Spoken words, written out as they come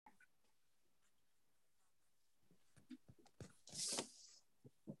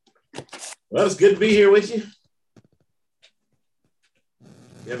Well, it's good to be here with you.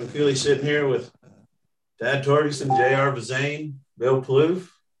 Kevin Cooley sitting here with Dad Torgerson, J.R. Bazane, Bill Plouffe,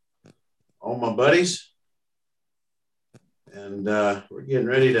 all my buddies. And we're getting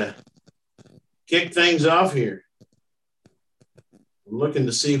ready to kick things off here. I'm looking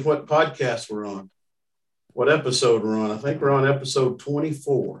to see what podcast we're on, what episode we're on. I think we're on episode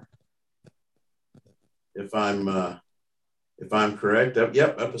 24. If I'm correct.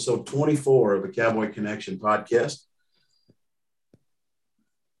 Yep, episode 24 of the Cowboy Connection podcast.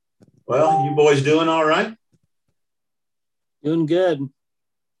 Well, you boys doing all right? Doing good.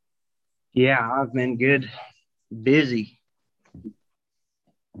 Yeah, I've been good. Busy.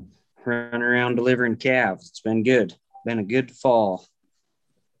 Running around delivering calves. It's been good. Been a good fall.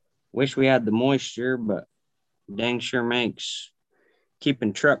 Wish we had the moisture, but dang sure makes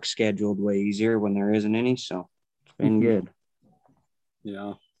keeping trucks scheduled way easier when there isn't any. So it's been good.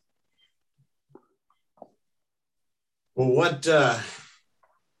 Yeah. Well, what do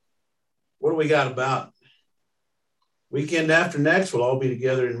we got about weekend after next? We'll all be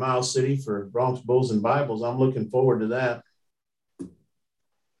together in Miles City for Bronx Bulls and Bibles. I'm looking forward to that.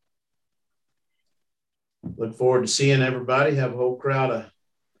 Look forward to seeing everybody, have a whole crowd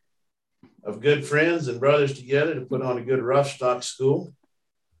of good friends and brothers together to put on a good rough stock school.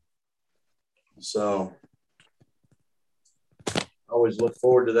 So always look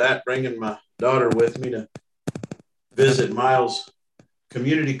forward to that, bringing my daughter with me to visit Miles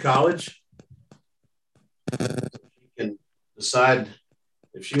Community College. She can decide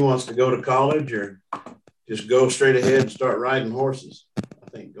if she wants to go to college or just go straight ahead and start riding horses. I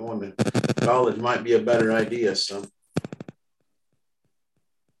think going to college might be a better idea. So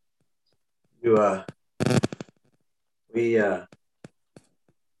we had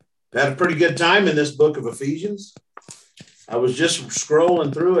a pretty good time in this book of Ephesians. I was just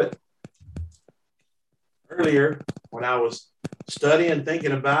scrolling through it earlier when I was studying,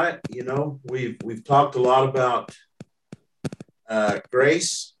 thinking about it. You know, we've talked a lot about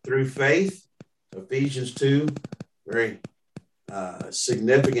grace through faith. Ephesians 2, very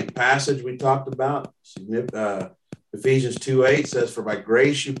significant passage we talked about. Ephesians 2:8 says, "For by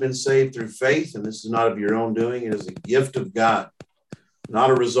grace you've been saved through faith, and this is not of your own doing. It is a gift of God, not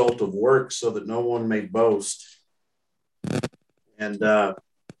a result of works, so that no one may boast." And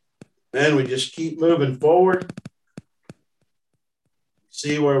then we just keep moving forward.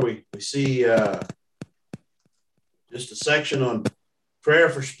 See where we see just a section on prayer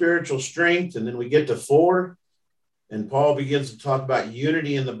for spiritual strength, and then we get to 4, and Paul begins to talk about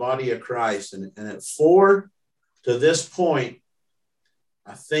unity in the body of Christ. And at 4, to this point,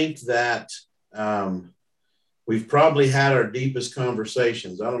 I think that we've probably had our deepest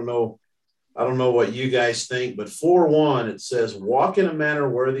conversations. I don't know what you guys think, but 4:1, it says, "Walk in a manner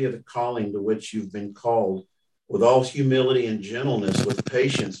worthy of the calling to which you've been called, with all humility and gentleness, with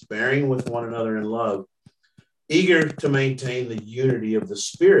patience, bearing with one another in love, eager to maintain the unity of the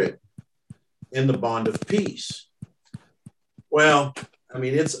Spirit in the bond of peace." Well, I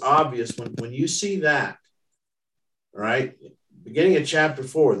mean, it's obvious when you see that, right? Beginning of chapter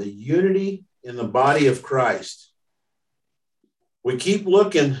 4, the unity in the body of Christ. We keep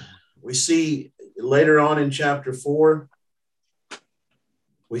looking. We see later on in chapter 4,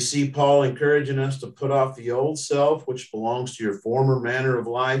 we see Paul encouraging us to put off the old self, which belongs to your former manner of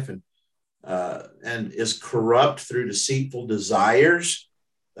life and is corrupt through deceitful desires.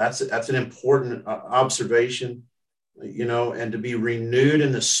 That's an important observation, you know, and to be renewed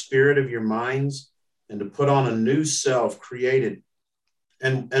in the spirit of your minds and to put on a new self created.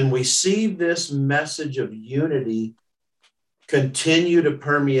 And we see this message of unity continue to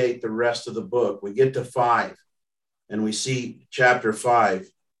permeate the rest of the book. We get to 5, and we see chapter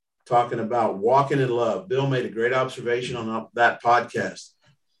 5 talking about walking in love. Bill made a great observation on that podcast.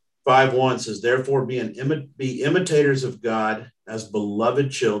 5:1 says, "Therefore be imitators of God as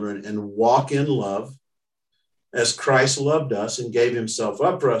beloved children, and walk in love as Christ loved us and gave himself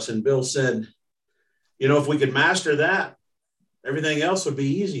up for us." And Bill said, you know, if we could master that, everything else would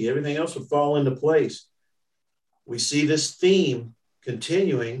be easy. Everything else would fall into place. We see this theme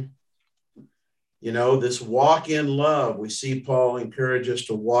continuing, you know, this walk in love. We see Paul encourage us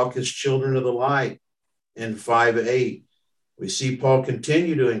to walk as children of the light in 5:8. We see Paul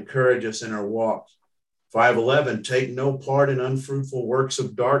continue to encourage us in our walk. 5:11, "Take no part in unfruitful works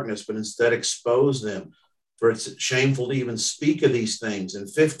of darkness, but instead expose them, for it's shameful to even speak of these things." And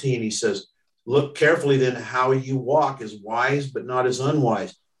 15, he says, "Look carefully then how you walk, as wise but not as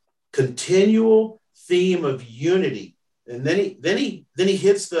unwise." Continual theme of unity. And then he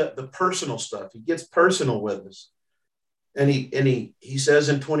hits the personal stuff. He gets personal with us. And he says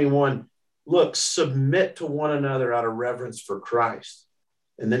in 21, look, submit to one another out of reverence for Christ.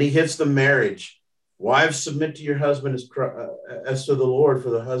 And then he hits the marriage. Wives, submit to your husband as to the Lord, for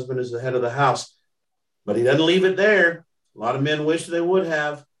the husband is the head of the house. But he doesn't leave it there. A lot of men wish they would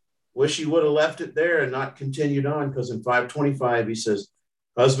have. Wish he would have left it there and not continued on, because in 5:25 he says,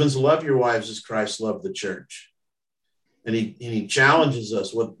 husbands, love your wives as Christ loved the church. And he challenges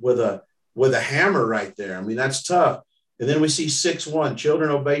us with a hammer right there. I mean, that's tough. And then we see 6:1,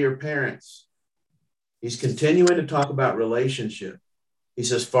 children, obey your parents. He's continuing to talk about relationship. He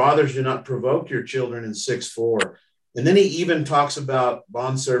says, fathers, do not provoke your children in 6:4. And then he even talks about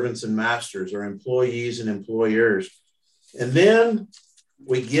bondservants and masters, or employees and employers. And then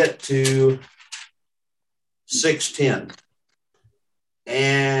we get to 6:10.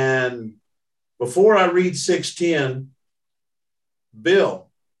 And before I read 6:10, Bill,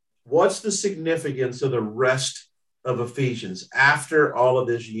 what's the significance of the rest of Ephesians after all of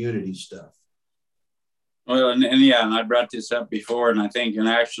this unity stuff? Well, and I brought this up before, and I think, and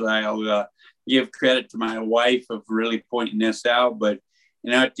actually I'll give credit to my wife of really pointing this out. But,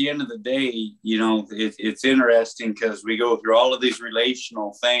 at the end of the day, it's interesting because we go through all of these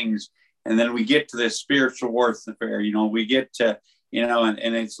relational things, and then we get to this spiritual warfare. We get to,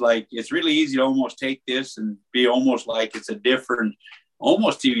 and it's like, it's really easy to almost take this and be almost like it's a different,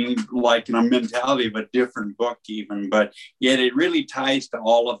 almost even like in a mentality of a different book even, but yet it really ties to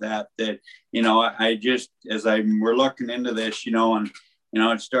all of that, I just, as we're looking into this, and,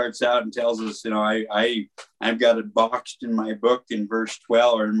 it starts out and tells us, I've got it boxed in my book in verse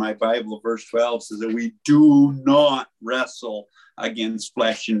 12, or in my Bible, verse 12 says that we do not wrestle against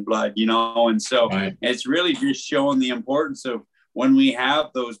flesh and blood, and so right. It's really just showing the importance of when we have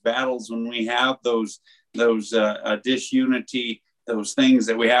those battles, when we have those disunity, those things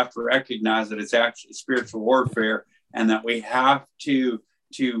that we have to recognize that it's actually spiritual warfare, and that we have to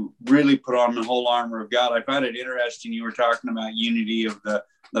really put on the whole armor of God. I find it interesting. You were talking about unity of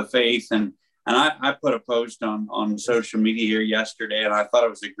the faith, and I put a post on social media here yesterday, and I thought it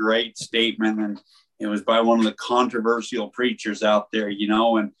was a great statement, and it was by one of the controversial preachers out there,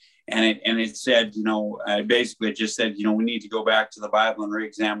 and it said, basically it just said, we need to go back to the Bible and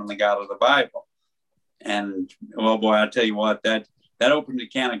re-examine the God of the Bible. And well, boy, I'll tell you what, that opened a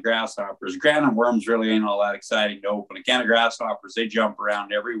can of grasshoppers. Granite worms really ain't all that exciting to open. A can of grasshoppers, they jump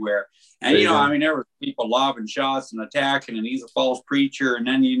around everywhere. And, there were people lobbing shots and attacking, and he's a false preacher. And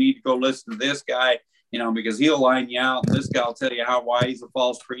then you need to go listen to this guy, because he'll line you out. And this guy will tell you why he's a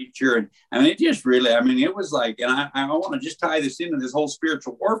false preacher. And it just really, it was like, and I want to just tie this into this whole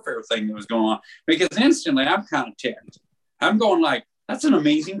spiritual warfare thing that was going on, because instantly I'm kind of ticked. I'm going like, that's an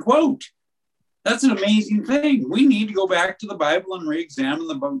amazing quote. That's an amazing thing. We need to go back to the Bible and re-examine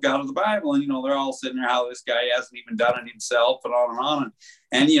the God of the Bible. And, they're all sitting there, how this guy hasn't even done it himself, and on and on.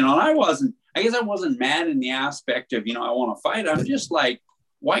 And I guess I wasn't mad in the aspect of, I want to fight. I'm just like,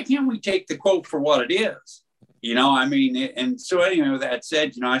 why can't we take the quote for what it is? And so anyway, with that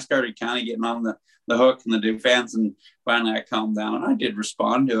said, I started kind of getting on the hook and the defense, and finally I calmed down and I did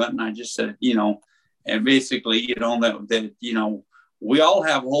respond to it. And I just said, and basically, that we all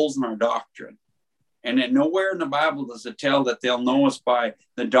have holes in our doctrine. And then nowhere in the Bible does it tell that they'll know us by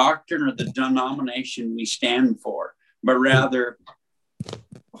the doctrine or the denomination we stand for, but rather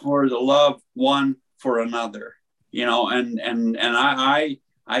for the love one for another, and I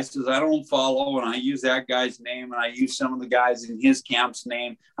says, I don't follow, and I use that guy's name, and I use some of the guys in his camp's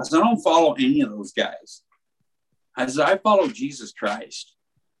name. I said, I don't follow any of those guys. I said, I follow Jesus Christ.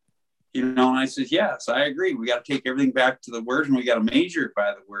 And I said, yes, I agree. We got to take everything back to the word, and we got to measure it by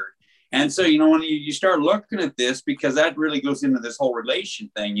the word. And so, when you start looking at this, because that really goes into this whole relation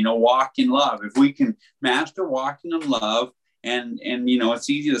thing, walk in love. If we can master walking in love, and it's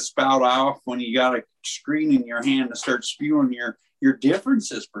easy to spout off when you got a screen in your hand to start spewing your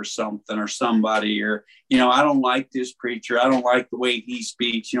differences for something or somebody, or, I don't like this preacher. I don't like the way he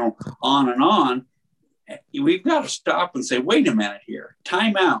speaks, on and on. We've got to stop and say, wait a minute here,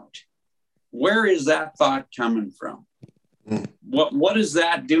 time out. Where is that thought coming from? What is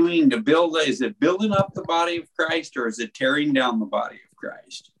that doing to build? Is it building up the body of Christ, or is it tearing down the body of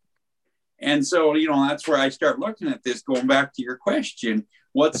Christ? And so, that's where I start looking at this, going back to your question,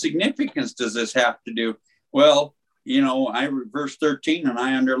 what significance does this have to do? Well, verse 13, and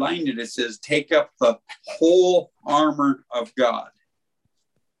I underlined it. It says, take up the whole armor of God.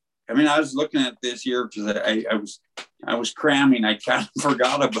 I was looking at this here because I was cramming. I kind of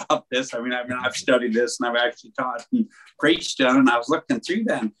forgot about this. I've studied this, and I've actually taught and preached on it, and I was looking through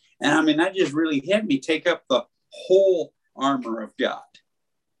them. And that just really hit me. Take up the whole armor of God,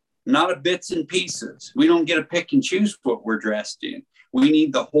 not a bits and pieces. We don't get to pick and choose what we're dressed in. We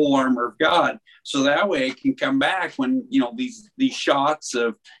need the whole armor of God. So that way it can come back when, these shots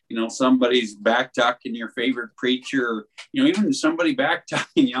of, somebody's back talking your favorite preacher, or, even somebody back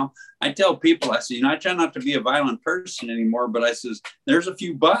talking, I tell people, I say, I try not to be a violent person anymore, but I says, there's a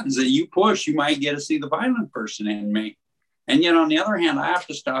few buttons that you push, you might get to see the violent person in me. And yet on the other hand, I have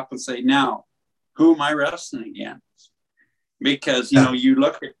to stop and say, now, who am I wrestling against? Because, you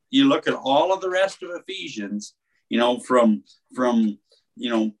look at all of the rest of Ephesians, from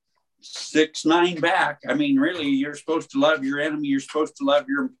 6:9 back. I mean, really, you're supposed to love your enemy. You're supposed to love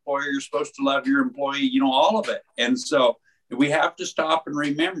your employer. You're supposed to love your employee, all of it. And so we have to stop and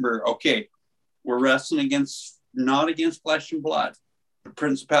remember, okay, we're wrestling not against flesh and blood, but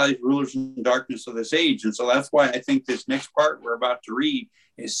principalities, rulers, and darkness of this age. And so that's why I think this next part we're about to read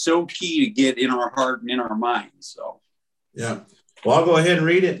is so key to get in our heart and in our minds. So, yeah. Well, I'll go ahead and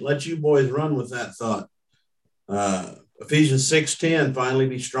read it. Let you boys run with that thought. Ephesians 6:10, finally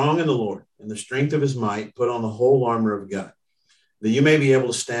be strong in the Lord and the strength of his might, put on the whole armor of God, that you may be able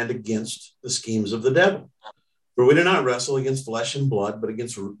to stand against the schemes of the devil. For we do not wrestle against flesh and blood, but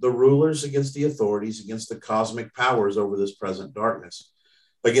against the rulers, against the authorities, against the cosmic powers over this present darkness,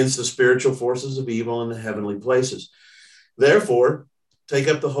 against the spiritual forces of evil in the heavenly places. Therefore, take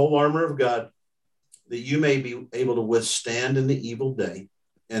up the whole armor of God, that you may be able to withstand in the evil day,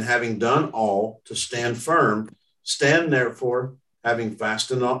 and having done all, to stand firm. Stand therefore, having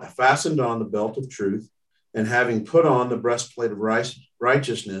fastened on the belt of truth, and having put on the breastplate of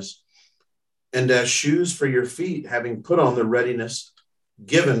righteousness, and as shoes for your feet, having put on the readiness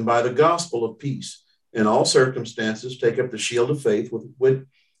given by the gospel of peace. In all circumstances, take up the shield of faith with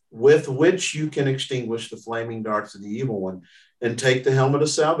which you can extinguish the flaming darts of the evil one, and take the helmet of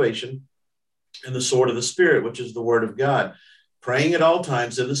salvation and the sword of the Spirit, which is the word of God, praying at all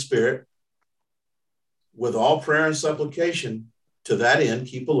times in the Spirit, with all prayer and supplication. To that end,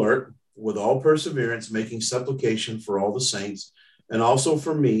 keep alert with all perseverance, making supplication for all the saints, and also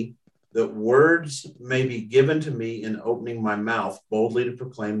for me, that words may be given to me in opening my mouth boldly to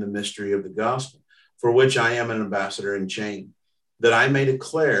proclaim the mystery of the gospel, for which I am an ambassador in chain, that I may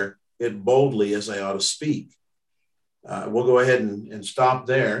declare it boldly as I ought to speak. We'll go ahead and stop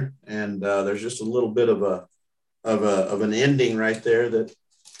there. And there's just a little bit of an ending right there that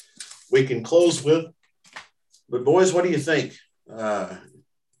we can close with. But boys, what do you think?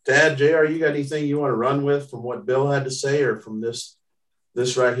 Dad, JR, you got anything you want to run with from what Bill had to say, or from this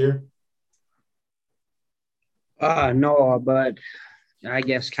right here? No, but I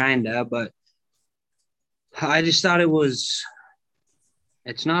guess kind of, but I just thought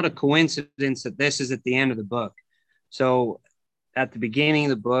it's not a coincidence that this is at the end of the book. So at the beginning of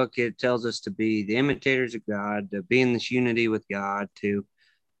the book, it tells us to be the imitators of God, to be in this unity with God, to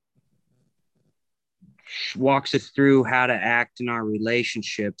walks us through how to act in our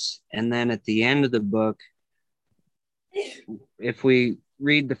relationships. And then at the end of the book, if we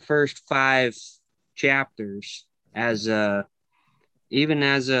read the first 5 chapters as a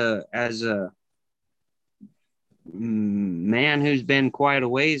man who's been quite a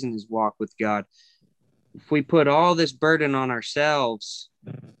ways in his walk with God, if we put all this burden on ourselves,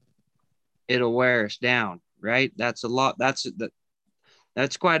 it'll wear us down, right? That's a lot. That's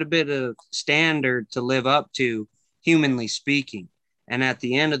quite a bit of standard to live up to, humanly speaking. And at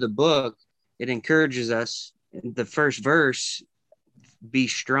the end of the book, it encourages us, in the first verse, be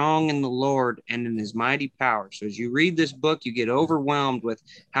strong in the Lord and in his mighty power. So as you read this book, you get overwhelmed with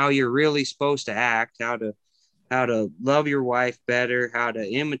how you're really supposed to act, how to love your wife better, how to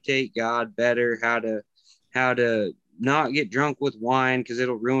imitate God better, how to not get drunk with wine because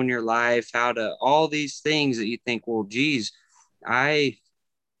it'll ruin your life, all these things that you think, well, geez, I'm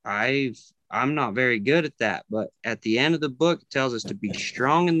not very good at that. But at the end of the book, it tells us to be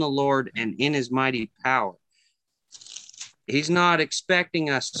strong in the Lord and in his mighty power. He's not expecting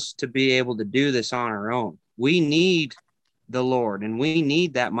us to be able to do this on our own. We need the Lord, and we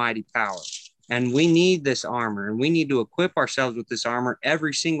need that mighty power, and we need this armor, and we need to equip ourselves with this armor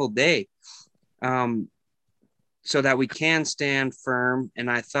every single day, so that we can stand firm. And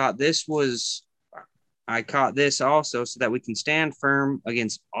I caught this also, so that we can stand firm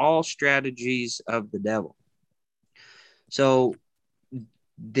against all strategies of the devil. So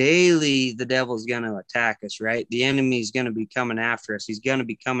daily, the devil's going to attack us, right? The enemy's going to be coming after us. He's going to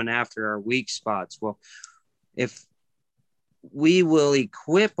be coming after our weak spots. Well, if we will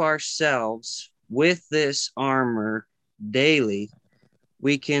equip ourselves with this armor daily,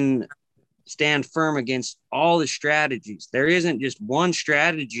 we can stand firm against all the strategies. There isn't just one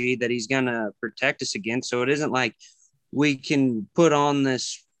strategy that he's going to protect us against. So it isn't like we can put on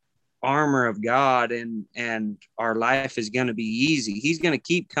this armor of God, and our life is going to be easy. He's going to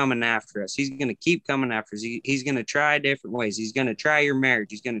keep coming after us. He's going to keep coming after us. He's going to try different ways. He's going to try your marriage.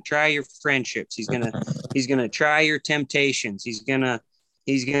 He's going to try your friendships. He's going to try your temptations. He's going to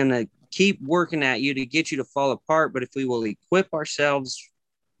keep working at you to get you to fall apart. But if we will equip ourselves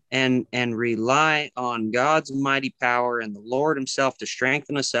and rely on God's mighty power and the Lord himself to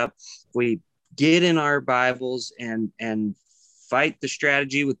strengthen us up, we get in our Bibles and fight the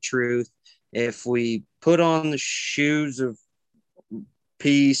strategy with truth. If we put on the shoes of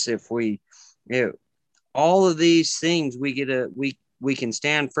peace, all of these things, we can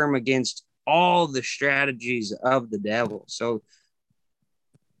stand firm against all the strategies of the devil. So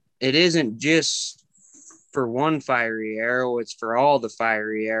it isn't just for one fiery arrow, it's for all the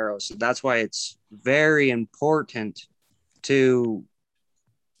fiery arrows. So that's why it's very important to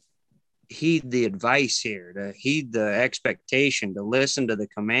heed the advice here, to heed the expectation, to listen to the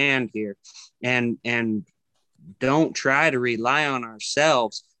command here, and don't try to rely on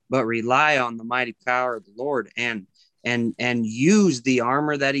ourselves, but rely on the mighty power of the Lord, and use the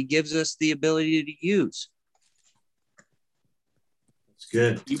armor that he gives us the ability to use. It's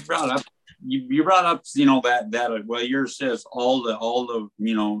good. You brought up that well, yours says all the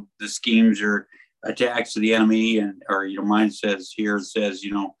the schemes or attacks of the enemy, and or mine says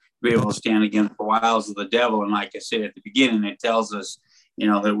be able to stand against the wiles of the devil. And like I said at the beginning, it tells us,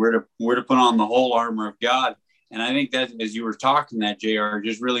 that we're to put on the whole armor of God. And I think that as you were talking, that JR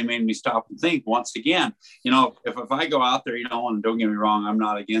just really made me stop and think once again, if I go out there, and don't get me wrong, I'm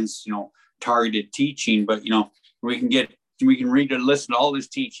not against, targeted teaching, but, we can read and listen to all this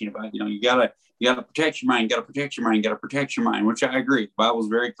teaching about, you gotta protect your mind, gotta protect your mind, which I agree. The Bible's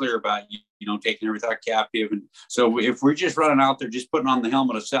very clear about taking every thought captive. And so if we're just running out there, just putting on the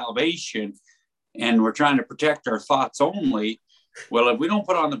helmet of salvation and we're trying to protect our thoughts only, well, if we don't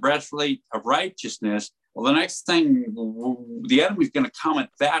put on the breastplate of righteousness, well, the next thing the enemy's going to come at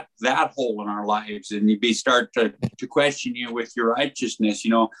that hole in our lives, and you start to question you with your righteousness.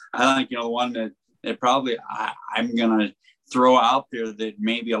 I think, the one that probably I'm going to throw out there that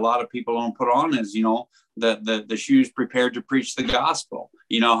maybe a lot of people don't put on is, the shoes prepared to preach the gospel.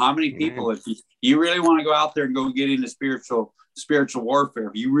 How many people, if you really want to go out there and go get into spiritual warfare,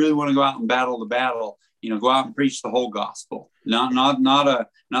 if you really want to go out and battle the battle, go out and preach the whole gospel, not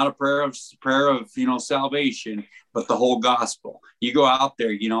a prayer of salvation, but the whole gospel. You go out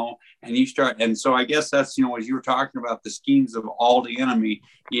there, and you start. And so I guess that's, as you were talking about the schemes of all the enemy,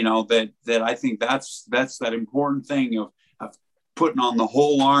 that I think that's that important thing of putting on the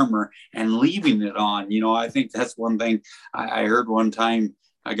whole armor and leaving it on. I think that's one thing I heard one time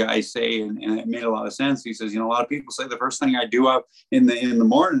a guy say, and it made a lot of sense. He says, a lot of people say the first thing I do up in the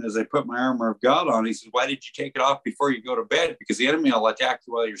morning is I put my armor of God on. He says, why did you take it off before you go to bed? Because the enemy will attack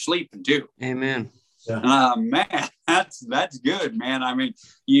you while you're sleeping too. Amen. Yeah. Man, that's good, man. I mean,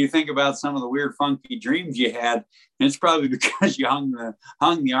 you think about some of the weird, funky dreams you had, and it's probably because you hung the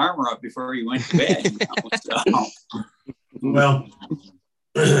armor up before you went to bed. So. Well,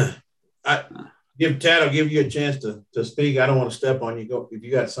 I'll give you a chance to speak. I don't want to step on you. Go if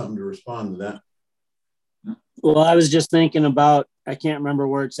you got something to respond to that. Well, I was just thinking about, I can't remember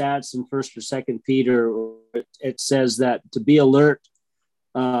where it's at. It's in 1st or 2nd Peter. It says that to be alert,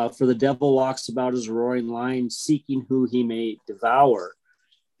 for the devil walks about as a roaring lion, seeking who he may devour.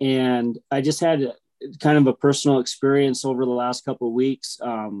 And I just had kind of a personal experience over the last couple of weeks.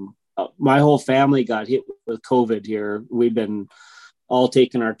 My whole family got hit with COVID here. We've been all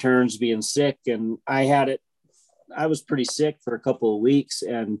taking our turns being sick, and I was pretty sick for a couple of weeks,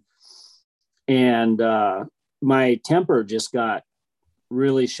 and my temper just got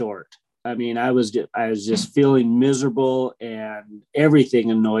really short. I mean, I was just feeling miserable, and everything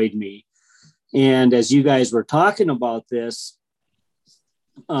annoyed me. And as you guys were talking about this,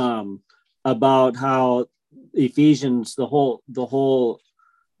 about how Ephesians, the whole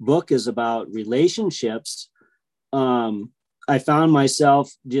book is about relationships, I found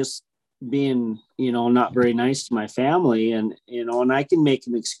myself just being, not very nice to my family, and I can make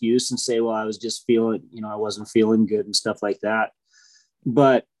an excuse and say, well, I was just feeling, I wasn't feeling good and stuff like that.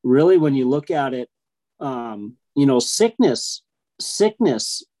 But really, when you look at it,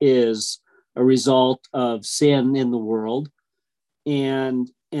 sickness is a result of sin in the world. And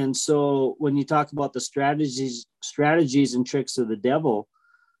so when you talk about the strategies and tricks of the devil,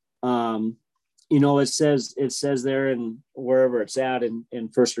 it says there in wherever it's at in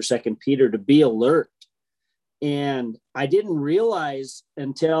 1st or 2nd Peter to be alert. And I didn't realize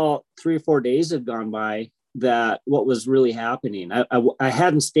until 3 or 4 days had gone by that what was really happening. I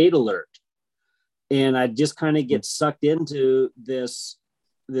hadn't stayed alert, and I just kind of get sucked into this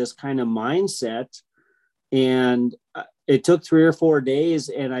kind of mindset. And it took 3 or 4 days,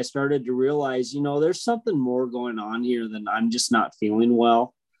 and I started to realize, there's something more going on here than I'm just not feeling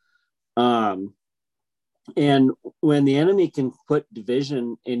well. And when the enemy can put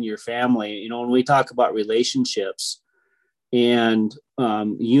division in your family, when we talk about relationships and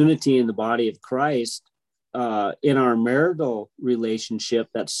unity in the body of Christ, in our marital relationship,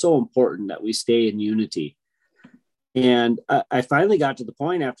 that's so important that we stay in unity. And I finally got to the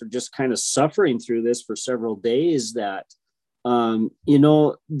point, after just kind of suffering through this for several days, that,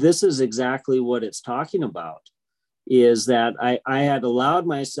 this is exactly what it's talking about, is that I had allowed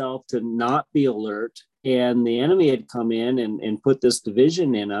myself to not be alert, and the enemy had come in and put this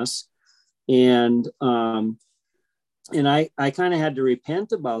division in us. And I kind of had to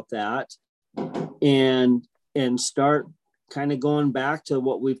repent about that and start kind of going back to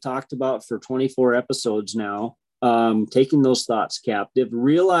what we've talked about for 24 episodes now, taking those thoughts captive,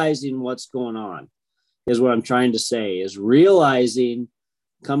 realizing what's going on is what I'm trying to say, is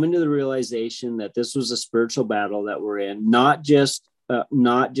coming to the realization that this was a spiritual battle that we're in, not just a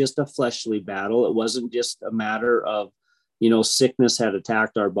fleshly battle. It wasn't just a matter of, sickness had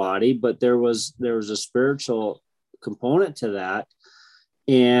attacked our body, but there was a spiritual component to that.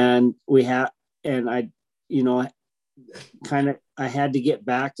 And I had to get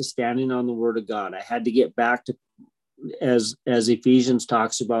back to standing on the word of God. I had to get back to, as Ephesians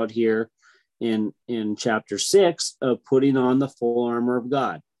talks about here in chapter 6, of putting on the full armor of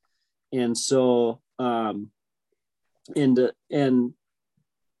God. And so, in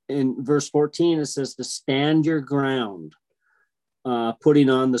verse 14, it says to stand your ground, putting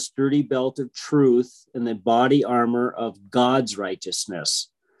on the sturdy belt of truth and the body armor of God's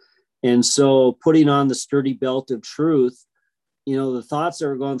righteousness. And so putting on the sturdy belt of truth, the thoughts that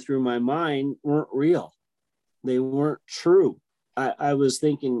were going through my mind weren't real. They weren't true. I was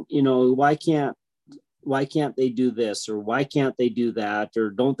thinking, why can't they do this, or why can't they do that, or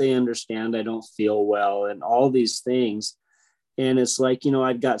don't they understand I don't feel well, and all these things. And it's like,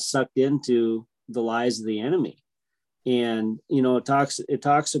 I'd got sucked into the lies of the enemy. And, it talks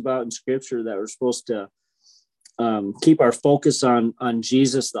about in scripture that we're supposed to keep our focus on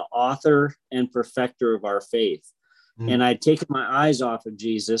Jesus, the author and perfecter of our faith. And I'd taken my eyes off of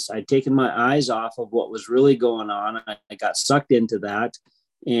Jesus. I'd taken my eyes off of what was really going on. I got sucked into that,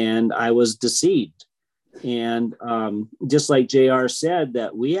 and I was deceived. And just like JR said,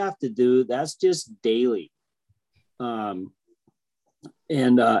 that we have to do, that's just daily. And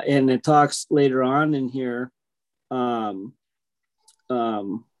it talks later on in here about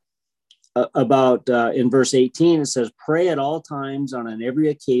in verse 18, it says, pray at all times on every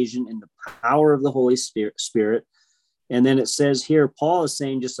occasion in the power of the Holy Spirit. And then it says here, Paul is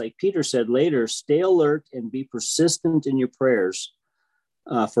saying, just like Peter said later, stay alert and be persistent in your prayers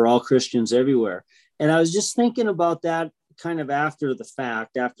for all Christians everywhere. And I was just thinking about that kind of after the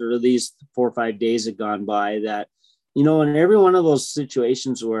fact, after these 4 or 5 days had gone by, that, in every one of those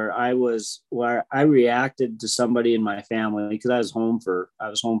situations where I reacted to somebody in my family, because I was home for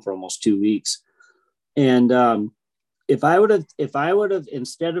almost 2 weeks. And if I would have,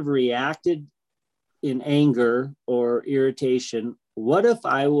 instead of reacted in anger or irritation, what if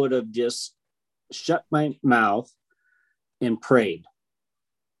I would have just shut my mouth and prayed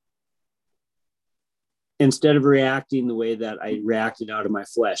instead of reacting the way that I reacted out of my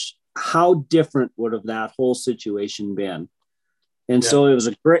flesh? How different would have that whole situation been? And so it was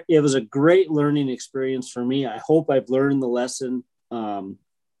a great learning experience for me. I hope I've learned the lesson, until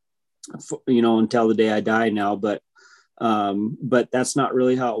the day I die now, but that's not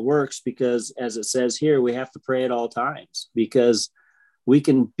really how it works, because as it says here, we have to pray at all times, because we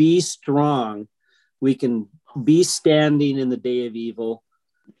can be strong. We can be standing in the day of evil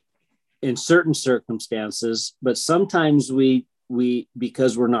in certain circumstances, but sometimes we,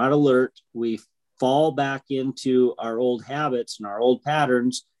 because we're not alert, we fall back into our old habits and our old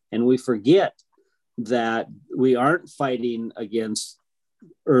patterns, and we forget that we aren't fighting against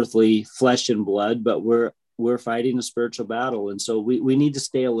earthly flesh and blood, but we're fighting a spiritual battle. And so we need to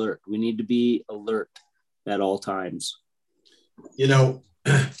stay alert. We need to be alert at all times. The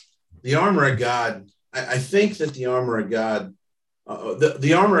armor of God, I think that the armor of God,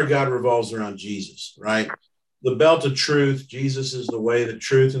 the armor of God revolves around Jesus, right? The belt of truth, Jesus is the way, the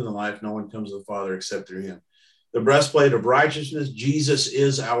truth, and the life. No one comes to the Father except through him. The breastplate of righteousness, Jesus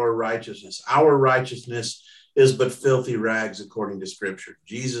is our righteousness. Our righteousness is but filthy rags according to Scripture.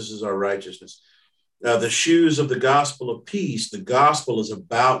 Jesus is our righteousness. The shoes of the gospel of peace. The gospel is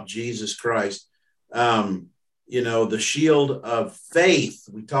about Jesus Christ. The shield of faith.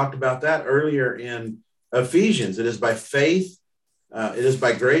 We talked about that earlier in Ephesians. It is by faith It is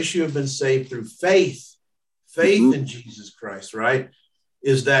by grace you have been saved through faith. Faith in Jesus Christ, right,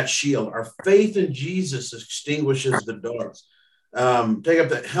 is that shield. Our faith in Jesus extinguishes the darts. Take up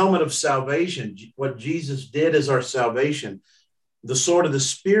the helmet of salvation. What Jesus did is our salvation. The sword of the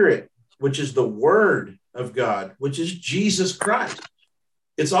Spirit, which is the word of God, which is Jesus Christ.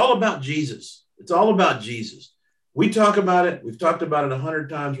 It's all about Jesus. It's all about Jesus. We talk about it. We've talked about it 100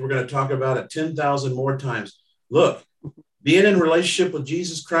 times. We're going to talk about it 10,000 more times. Look, being in relationship with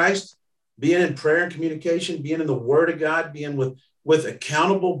Jesus Christ, being in prayer and communication, being in the word of God, being with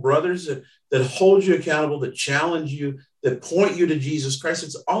accountable brothers that hold you accountable, that challenge you, that point you to Jesus Christ.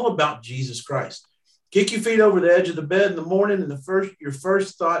 It's all about Jesus Christ. Kick your feet over the edge of the bed in the morning, and your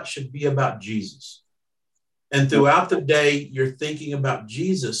first thought should be about Jesus. And throughout the day, you're thinking about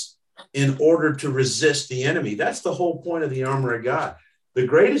Jesus in order to resist the enemy. That's the whole point of the armor of God. The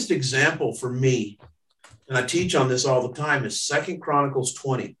greatest example for me, and I teach on this all the time, is 2 Chronicles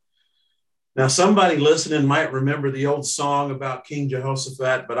 20. Now, somebody listening might remember the old song about King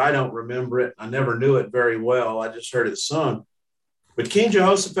Jehoshaphat, but I don't remember it. I never knew it very well. I just heard it sung. But King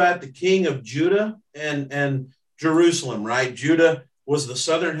Jehoshaphat, the king of Judah and Jerusalem, right? Judah was the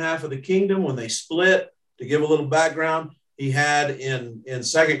southern half of the kingdom. When they split, to give a little background, he had in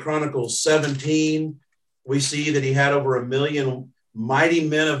 2 Chronicles 17, we see that he had over 1 million mighty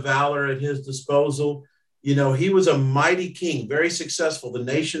men of valor at his disposal. You know, he was a mighty king, very successful. The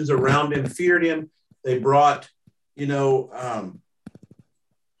nations around him feared him. They brought,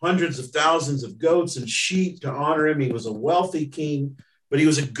 hundreds of thousands of goats and sheep to honor him. He was a wealthy king, but he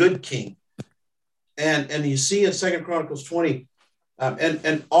was a good king. And you see in 2 Chronicles 20,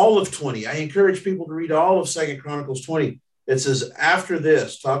 and all of 20, I encourage people to read all of 2 Chronicles 20. It says, after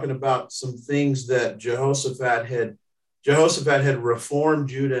this, talking about some things that Jehoshaphat had reformed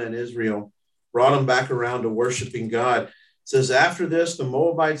Judah and Israel, brought them back around to worshiping God. It says, after this, the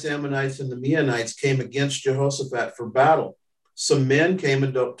Moabites, Ammonites, and the Meunites came against Jehoshaphat for battle. Some men came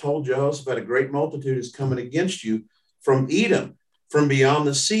and told Jehoshaphat, a great multitude is coming against you from Edom, from beyond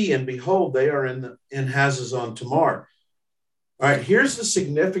the sea, and behold, they are in Hazazon Tamar. All right, here's the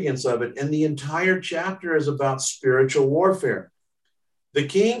significance of it. And the entire chapter is about spiritual warfare. The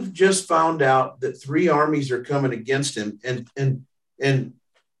king just found out that 3 armies are coming against him. And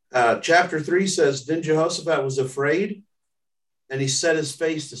chapter 3 says, then Jehoshaphat was afraid, and he set his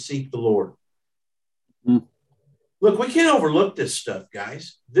face to seek the Lord. Look, we can't overlook this stuff,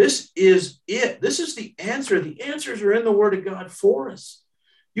 guys. This is it. This is the answer. The answers are in the Word of God for us.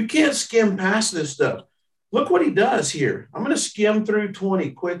 You can't skim past this stuff. Look what he does here. I'm going to skim through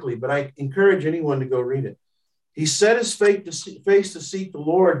 20 quickly, but I encourage anyone to go read it. He set his face to seek the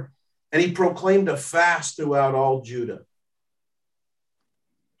Lord, and he proclaimed a fast throughout all Judah.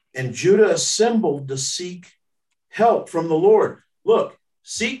 And Judah assembled to seek help from the Lord. Look,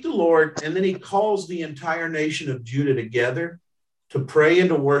 seek the Lord, and then he calls the entire nation of Judah together to pray and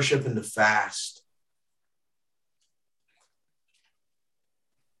to worship and to fast.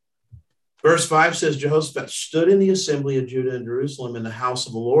 Verse 5 says, Jehoshaphat stood in the assembly of Judah and Jerusalem in the house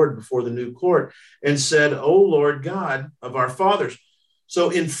of the Lord before the new court and said, O Lord God of our fathers. So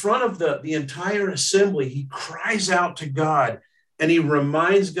in front of the entire assembly, he cries out to God, and he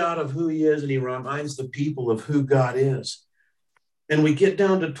reminds God of who he is, and he reminds the people of who God is. And we get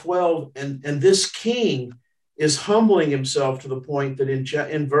down to 12, and this king is humbling himself to the point that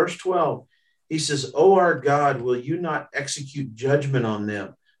in verse 12, he says, O our God, will you not execute judgment on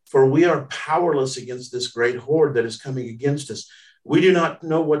them? For we are powerless against this great horde that is coming against us. We do not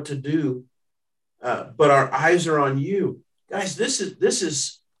know what to do, but our eyes are on you. Guys, this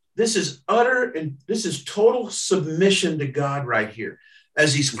is utter and this is total submission to God right here.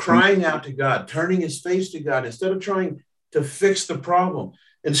 As he's crying out to God, turning his face to God, instead of trying to fix the problem,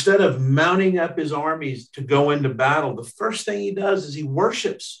 instead of mounting up his armies to go into battle, the first thing he does is he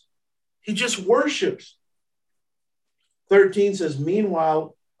worships. He just worships. 13 says,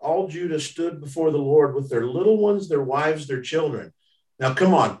 meanwhile, all Judah stood before the Lord with their little ones, their wives, their children. Now,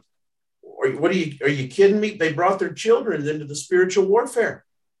 come on. Are you kidding me? They brought their children into the spiritual warfare.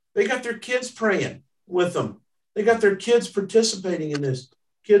 They got their kids praying with them. They got their kids participating in this.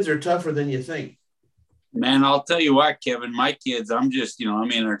 Kids are tougher than you think. Man, I'll tell you what, Kevin, my kids, I'm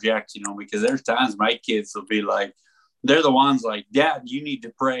interject, because there's times my kids will be like, they're the ones like, Dad, you need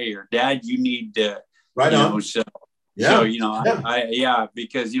to pray, or Dad, you need to, right on. So,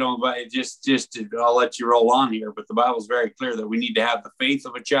 because, but just I'll let you roll on here, but the Bible's very clear that we need to have the faith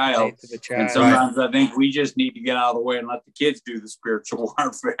of a child. And sometimes I think we just need to get out of the way and let the kids do the spiritual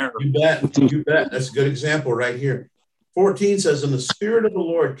warfare. You bet. That's a good example right here. 14 says, and the Spirit of the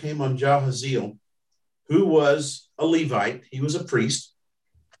Lord came on Jahaziel, who was a Levite. He was a priest.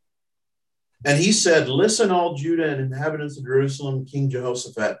 And he said, listen, all Judah and inhabitants of Jerusalem, King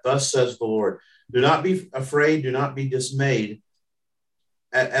Jehoshaphat, thus says the Lord, do not be afraid, do not be dismayed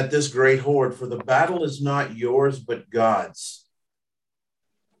at this great horde, for the battle is not yours, but God's.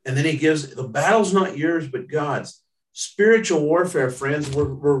 And then he gives, the battle's not yours, but God's. Spiritual warfare, friends, we're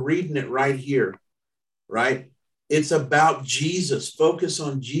reading it right here, right? It's about Jesus. Focus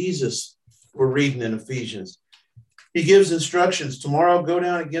on Jesus, we're reading in Ephesians. He gives instructions. Tomorrow go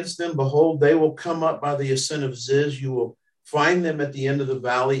down against them. Behold, they will come up by the ascent of Ziz. You will find them at the end of the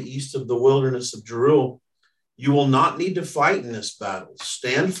valley, east of the wilderness of Jeruel. You will not need to fight in this battle.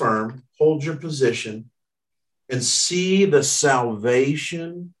 Stand firm, hold your position, and see the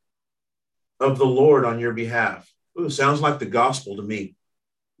salvation of the Lord on your behalf. Ooh, sounds like the gospel to me.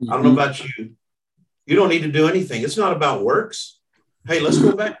 I don't know about you. You don't need to do anything. It's not about works. Hey, let's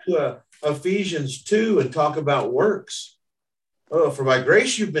go back to Ephesians 2 and talk about works. Oh, for by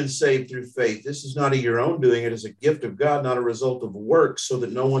grace you've been saved through faith. This is not of your own doing. It is a gift of God, not a result of works, so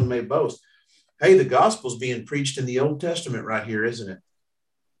that no one may boast. Hey, the gospel's being preached in the Old Testament right here, isn't it?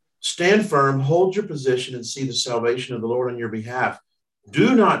 Stand firm, hold your position, and see the salvation of the Lord on your behalf.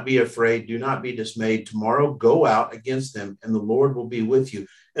 Do not be afraid. Do not be dismayed. Tomorrow go out against them, and the Lord will be with you.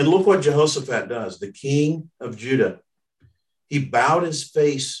 And look what Jehoshaphat does, the king of Judah. He bowed his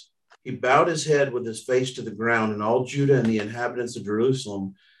face. He bowed his head with his face to the ground, and all Judah and the inhabitants of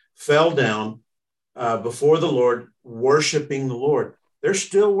Jerusalem fell down before the Lord, worshiping the Lord. They're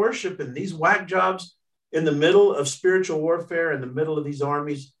still worshiping. These whack jobs in the middle of spiritual warfare, in the middle of these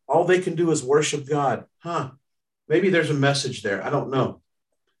armies, all they can do is worship God. Maybe there's a message there. I don't know.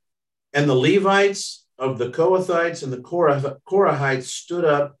 And the Levites of the Kohathites and the Korahites stood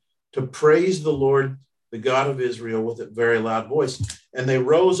up to praise the Lord, the God of Israel, with a very loud voice. And they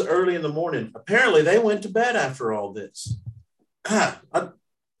rose early in the morning. Apparently, they went to bed after all this. I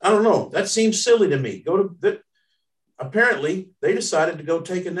don't know. That seems silly to me. Apparently, they decided to go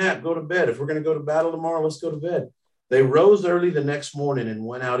take a nap, go to bed. If we're going to go to battle tomorrow, let's go to bed. They rose early the next morning and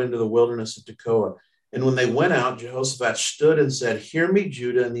went out into the wilderness of Tekoa. And when they went out, Jehoshaphat stood and said, hear me,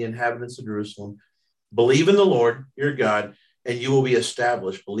 Judah and the inhabitants of Jerusalem. Believe in the Lord, your God, and you will be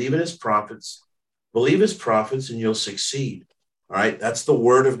established. Believe in his prophets. Believe his prophets, and you'll succeed. All right, that's the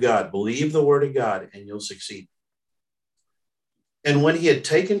word of God. Believe the word of God, and you'll succeed. And when he had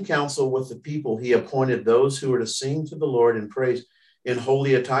taken counsel with the people, he appointed those who were to sing to the Lord in praise in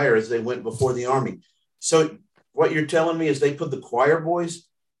holy attire as they went before the army. So what you're telling me is they put the choir boys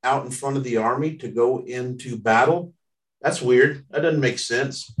out in front of the army to go into battle? That's weird. That doesn't make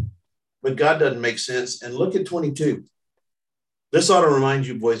sense. But God doesn't make sense. And look at 22. This ought to remind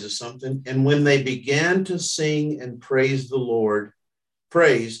you boys of something. And when they began to sing and praise the Lord,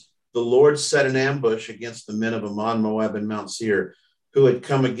 the Lord set an ambush against the men of Ammon, Moab, and Mount Seir, who had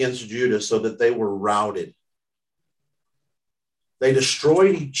come against Judah, so that they were routed. They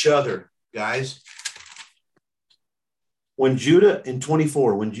destroyed each other, guys. When Judah, in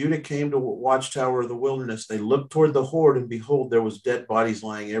 24, when Judah came to Watchtower of the wilderness, they looked toward the horde, and behold, there was dead bodies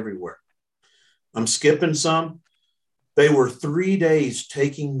lying everywhere. I'm skipping some. They were 3 days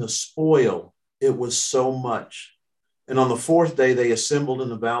taking the spoil. It was so much. And on the fourth day, they assembled in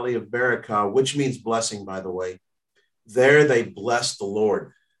the valley of Barakah, which means blessing, by the way. There they blessed the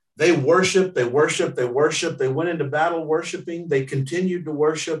Lord. They worshiped, they worshiped, they worshiped. They went into battle worshiping. They continued to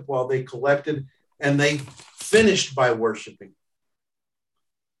worship while they collected, and they finished by worshiping.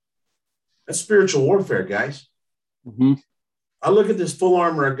 That's spiritual warfare, guys. Mm-hmm. I look at this full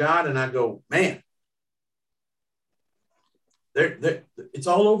armor of God and I go, man, it's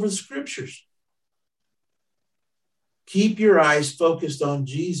all over the scriptures. Keep your eyes focused on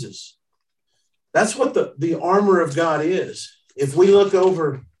Jesus. That's what the armor of God is. If we look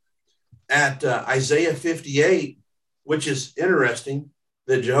over at Isaiah 58, which is interesting,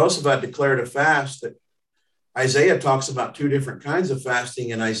 that Jehoshaphat declared a fast, that Isaiah talks about two different kinds of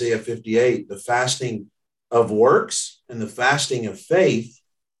fasting in Isaiah 58, the fasting of works and the fasting of faith.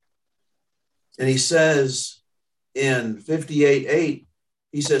 And he says in 58:8,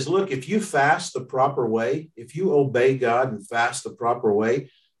 he says, look, if you fast the proper way, if you obey God and fast the proper way,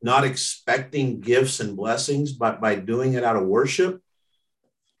 not expecting gifts and blessings, but by doing it out of worship,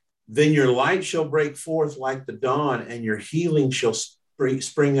 then your light shall break forth like the dawn, and your healing shall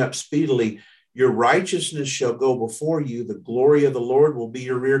spring up speedily. Your righteousness shall go before you. The glory of the Lord will be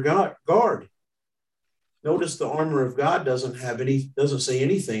your rear guard. Notice the armor of God doesn't say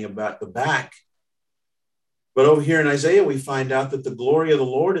anything about the back. But over here in Isaiah, we find out that the glory of the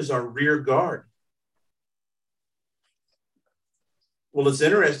Lord is our rear guard. Well, it's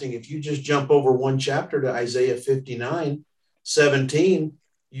interesting. If you just jump over one chapter to Isaiah 59:17,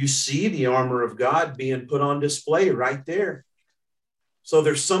 you see the armor of God being put on display right there. So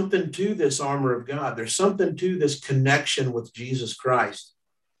there's something to this armor of God. There's something to this connection with Jesus Christ.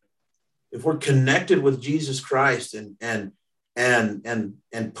 If we're connected with Jesus Christ and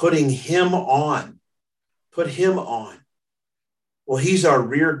putting him on, put him on. Well, he's our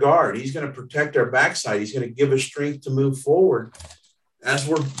rear guard. He's going to protect our backside. He's going to give us strength to move forward as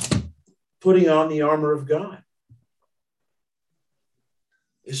we're putting on the armor of God.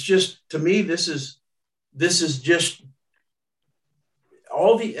 It's just, to me, this is just,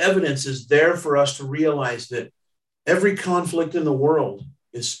 all the evidence is there for us to realize that every conflict in the world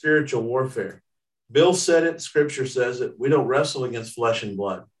is spiritual warfare. Bill said it, scripture says it. We don't wrestle against flesh and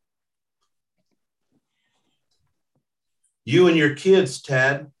blood. You and your kids,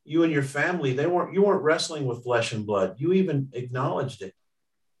 Tad, you and your family, you weren't wrestling with flesh and blood. You even acknowledged it.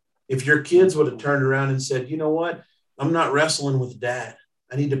 If your kids would have turned around and said, you know what? I'm not wrestling with Dad.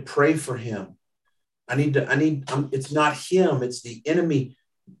 I need to pray for him. It's not him. It's the enemy,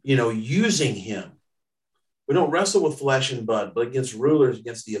 using him. We don't wrestle with flesh and blood, but against rulers,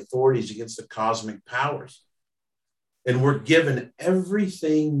 against the authorities, against the cosmic powers. And we're given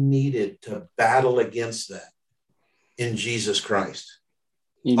everything needed to battle against that in Jesus Christ.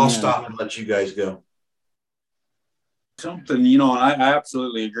 Amen. I'll stop and let you guys go. Something, and I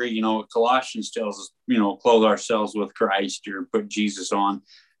absolutely agree. Colossians tells us, clothe ourselves with Christ or put Jesus on.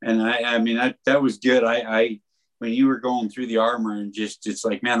 And I mean, that was good. When you were going through the armor and it's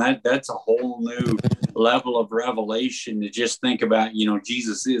like, man, that's a whole new level of revelation to just think about,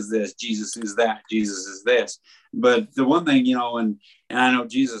 Jesus is this, Jesus is that, Jesus is this. But the one thing, and I know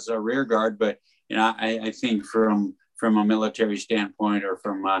Jesus is our rear guard, but, I think from a military standpoint or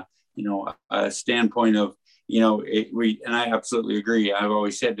from, a standpoint of, and I absolutely agree. I've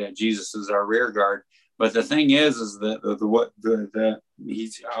always said that Jesus is our rear guard. But the thing is that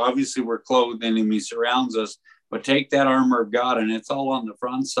he's obviously we're clothed in him. He surrounds us. But take that armor of God, and it's all on the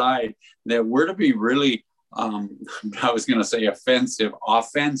front side. That we're to be really, I was going to say offensive.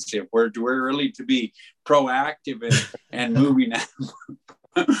 We're really to be proactive and moving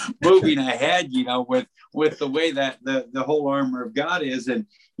moving ahead. With the way that the whole armor of God is, and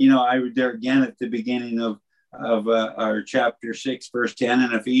I would there again at the beginning of our chapter 6, verse 10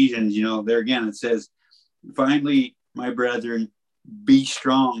 in Ephesians. There again it says, finally, my brethren, be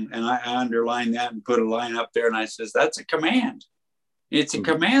strong. And I underline that and put a line up there. And I says, that's a command. It's a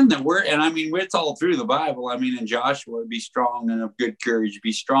command that it's all through the Bible. In Joshua, be strong and of good courage,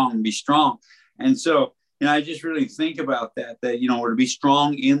 be strong, be strong. And so, I just really think about that, we're to be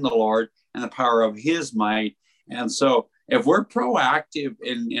strong in the Lord and the power of his might. And so if we're proactive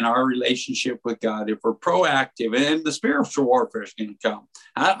in our relationship with God, if we're proactive, and the spiritual warfare is going to come.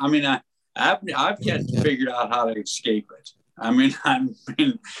 I've yet figured out how to escape it. I don't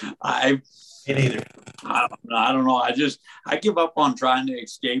know. I give up on trying to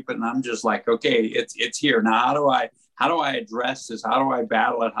escape it, and I'm just like, okay, it's here now. How do I address this? How do I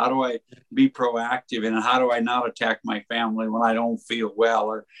battle it? How do I be proactive? And how do I not attack my family when I don't feel well,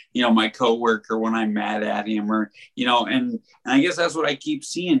 or my coworker when I'm mad at him, or and I guess that's what I keep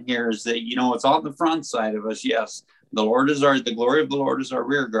seeing here is that it's on the front side of us. Yes, the glory of the Lord is our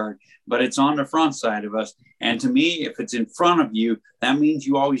rear guard, but it's on the front side of us. And to me, if it's in front of you, that means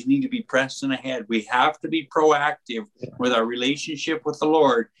you always need to be pressing ahead. We have to be proactive with our relationship with the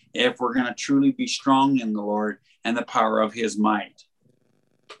Lord if we're going to truly be strong in the Lord and the power of his might.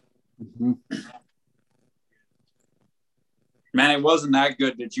 Mm-hmm. Man, it wasn't that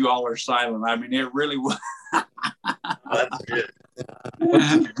good that you all are silent. It really was. That's good.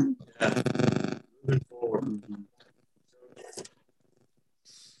 Moving forward.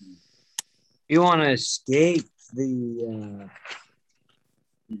 You want to escape the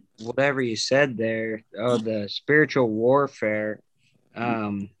whatever you said there, the spiritual warfare,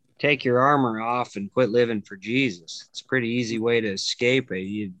 take your armor off and quit living for Jesus. It's a pretty easy way to escape it.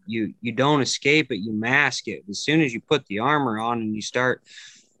 You don't escape it, you mask it. As soon as you put the armor on and you start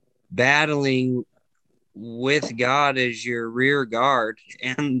battling with God as your rear guard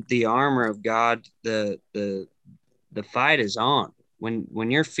and the armor of God, the fight is on.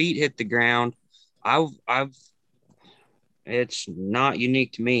 When your feet hit the ground, it's not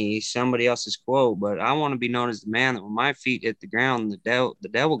unique to me, somebody else's quote, but I want to be known as the man that when my feet hit the ground, the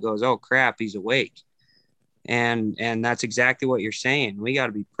devil goes, oh crap, he's awake. And that's exactly what you're saying. We got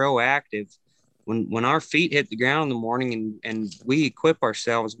to be proactive when our feet hit the ground in the morning, and we equip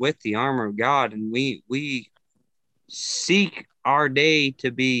ourselves with the armor of God, and we seek our day to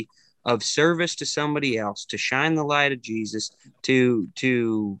be of service to somebody else, to shine the light of Jesus, to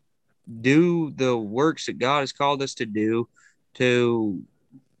do the works that God has called us to do, to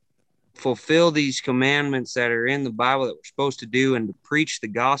fulfill these commandments that are in the Bible that we're supposed to do, and to preach the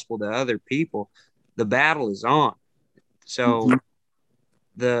gospel to other people, the battle is on. So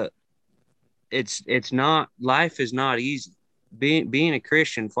it's not, life is not easy. Being a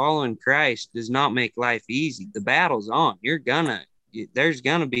Christian, following Christ, does not make life easy. The battle's on. There's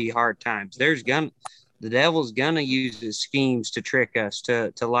gonna be hard times. The devil's gonna use his schemes to trick us,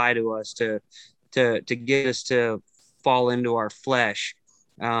 to lie to us, to get us to fall into our flesh.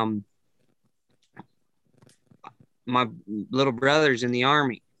 My little brother's in the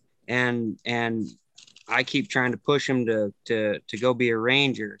Army, and I keep trying to push him to go be a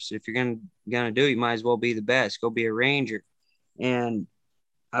Ranger. So if you're gonna do it, you might as well be the best. Go be a Ranger. And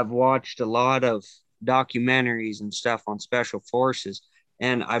I've watched a lot of documentaries and stuff on special forces,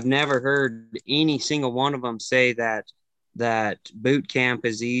 and I've never heard any single one of them say that boot camp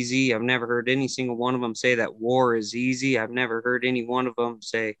is easy. I've never heard any single one of them say that war is easy. I've never heard any one of them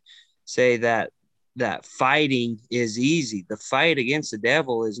say that fighting is easy. The fight against the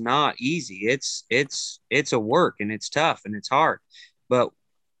devil is not easy. It's a work, and it's tough, and it's hard. But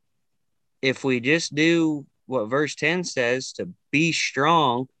if we just do what verse 10 says, to be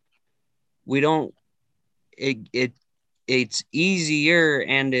strong, it's easier,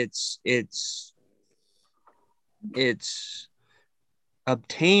 and it's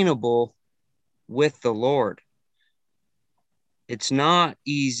obtainable with the Lord. It's not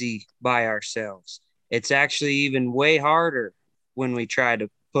easy by ourselves. It's actually even way harder when we try to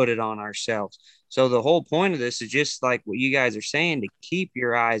put it on ourselves. So the whole point of this is just like what you guys are saying, to keep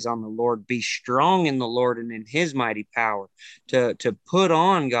your eyes on the Lord, be strong in the Lord and in his mighty power, to put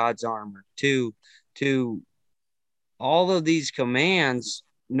on God's armor, to all of these commands.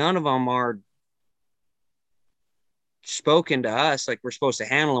 None of them are spoken to us like we're supposed to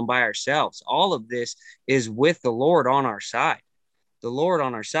handle them by ourselves. All of this is with the Lord on our side. The Lord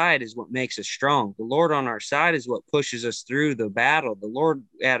on our side is what makes us strong. The Lord on our side is what pushes us through the battle. The Lord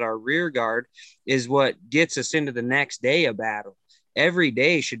at our rear guard is what gets us into the next day of battle. Every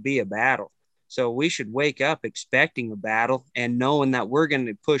day should be a battle. So we should wake up expecting a battle and knowing that we're going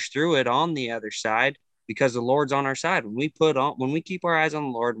to push through it on the other side, because the Lord's on our side. When we keep our eyes on the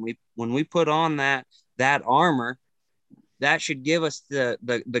Lord, and when we put on that armor, that should give us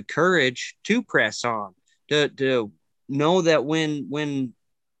the courage to press on, to know that when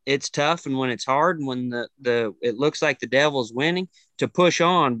it's tough, and when it's hard, and when it looks like the devil's winning, to push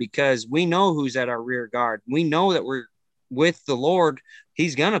on, because we know who's at our rear guard. We know that we're with the Lord.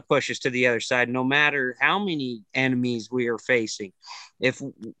 He's going to push us to the other side, no matter how many enemies we are facing. If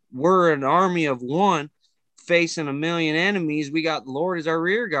we're an army of one facing 1,000,000 enemies, we got the Lord as our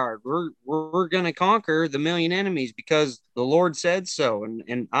rear guard. We're going to conquer the 1,000,000 enemies because the Lord said so.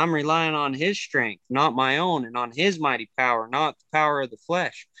 And I'm relying on his strength, not my own, and on his mighty power, not the power of the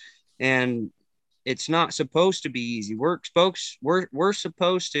flesh. And it's not supposed to be easy. We're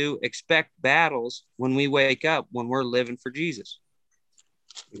supposed to expect battles when we wake up, when we're living for Jesus.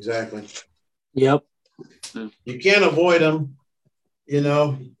 Exactly. Yep. You can't avoid them.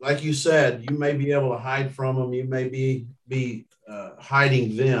 Like you said, you may be able to hide from them. You may be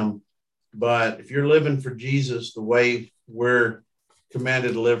hiding them. But if you're living for Jesus the way we're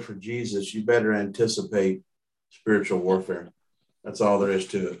commanded to live for Jesus, you better anticipate spiritual warfare. That's all there is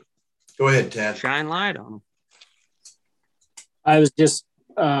to it. Go ahead, Tad. Shine light on them. I was just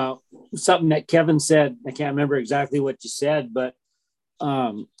something that Kevin said. I can't remember exactly what you said, but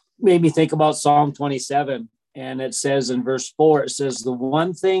made me think about Psalm 27. And it says in verse 4, it says, "The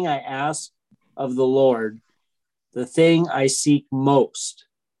one thing I ask of the Lord, the thing I seek most,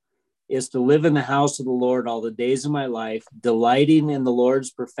 is to live in the house of the Lord all the days of my life, delighting in the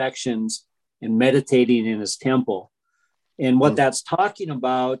Lord's perfections and meditating in his temple." And what that's talking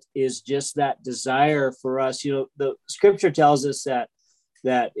about is just that desire for us. The scripture tells us that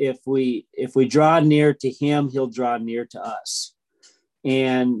if we draw near to him, he'll draw near to us.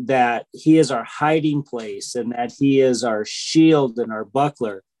 And that he is our hiding place, and that he is our shield and our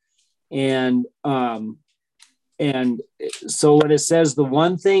buckler. And so when it says, "The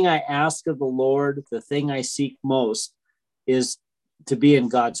one thing I ask of the Lord, the thing I seek most, is to be in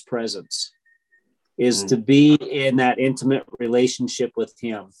God's presence, is to be in that intimate relationship with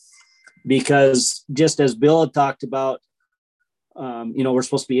him." Because just as Bill had talked about, we're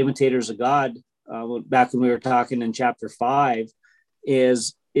supposed to be imitators of God. Back when we were talking in chapter 5,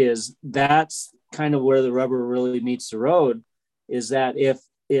 is that's kind of where the rubber really meets the road, is that if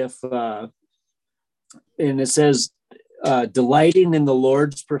and it says delighting in the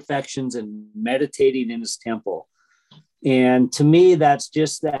Lord's perfections and meditating in his temple. And to me, that's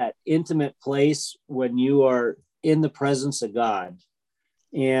just that intimate place when you are in the presence of God.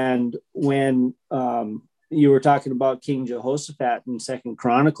 And when you were talking about King Jehoshaphat in Second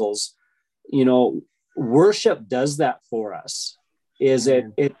Chronicles, worship does that for us.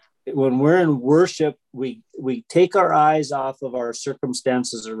 It when we're in worship, we take our eyes off of our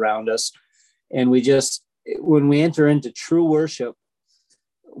circumstances around us, and when we enter into true worship,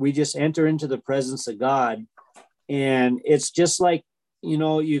 we just enter into the presence of God. And it's just like,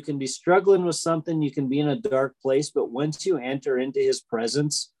 you can be struggling with something, you can be in a dark place, but once you enter into his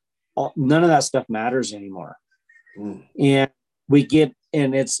presence, none of that stuff matters anymore. And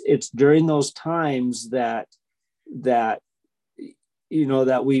it's during those times that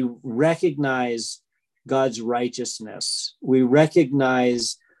we recognize God's righteousness. We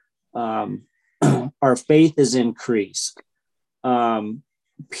recognize our faith is increased.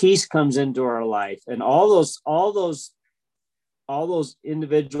 Peace comes into our life, and all those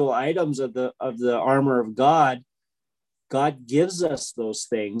individual items of the armor of God gives us those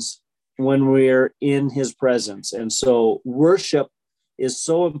things when we're in his presence. And so worship is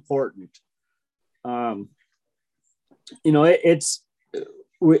so important. I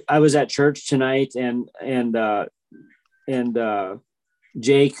was at church tonight, and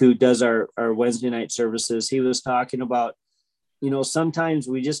Jake, who does our Wednesday night services, he was talking about, sometimes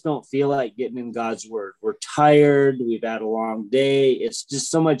we just don't feel like getting in God's word. We're tired. We've had a long day. It's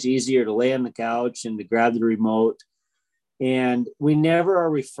just so much easier to lay on the couch and to grab the remote. And we never are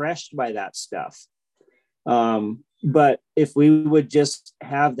refreshed by that stuff. But if we would just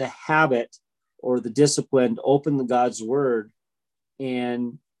have the habit or the discipline to open the God's word,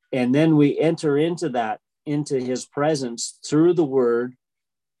 and then we enter into his presence through the word,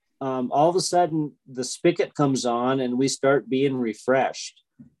 all of a sudden the spigot comes on and we start being refreshed.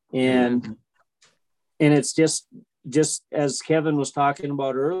 And it's just as Kevin was talking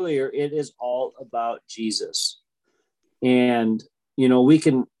about earlier, it is all about Jesus. And, we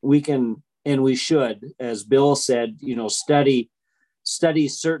can, and we should, as Bill said, study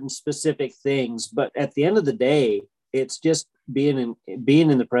certain specific things, but at the end of the day, it's just being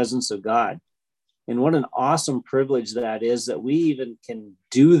in the presence of God. And what an awesome privilege that is, that we even can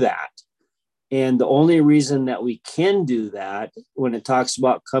do that. And the only reason that we can do that, when it talks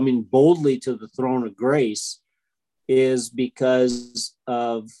about coming boldly to the throne of grace, is because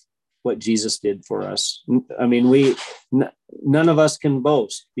of what Jesus did for us. I mean, none of us can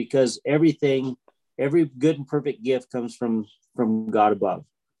boast, because every good and perfect gift comes from God above.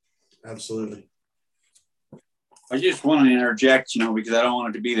 Absolutely. I just want to interject, because I don't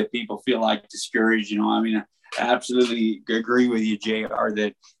want it to be that people feel like discouraged. I absolutely agree with you, JR,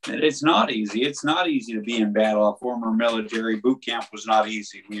 that it's not easy. It's not easy to be in battle. A former military boot camp was not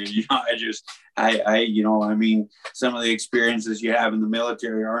easy. Some of the experiences you have in the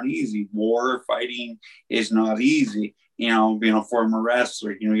military aren't easy. War fighting is not easy. Being a former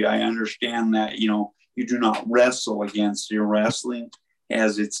wrestler, I understand that, you do not wrestle against your wrestling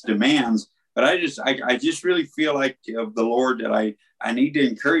as its demands. But I just really feel like of the Lord that I need to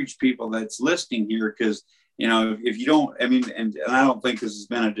encourage people that's listening here, because, if you don't, and I don't think this has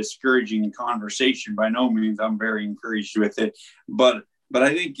been a discouraging conversation by no means. I'm very encouraged with it. But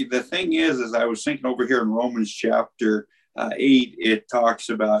I think the thing is, as I was thinking over here in Romans chapter 8, it talks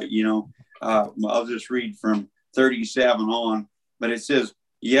about, I'll just read from 37 on, but it says,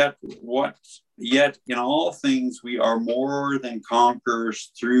 Yet in all things we are more than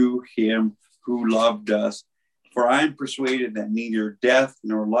conquerors through him who loved us. For I am persuaded that neither death,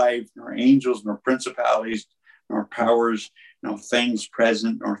 nor life, nor angels, nor principalities, nor powers, nor things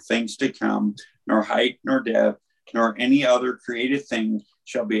present, nor things to come, nor height, nor depth, nor any other created thing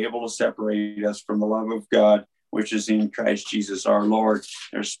shall be able to separate us from the love of God, which is in Christ Jesus our Lord.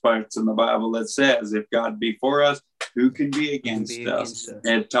 There's parts in the Bible that says, if God be for us, who can be against us?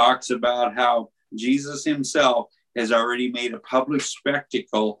 And it talks about how Jesus himself has already made a public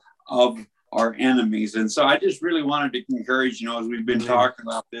spectacle of our enemies. And so I just really wanted to encourage, as we've been talking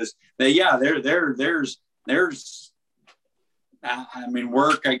about this, that there's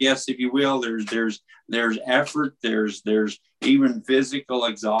work, I guess, if you will. There's effort. There's even physical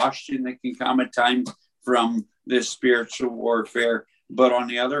exhaustion that can come at times from this spiritual warfare. But on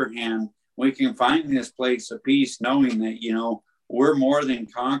the other hand, we can find this place of peace, knowing that, we're more than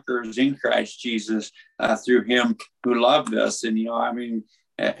conquerors in Christ Jesus through him who loved us. And,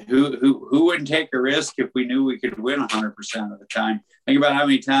 who wouldn't take a risk if we knew we could win 100% of the time? Think about how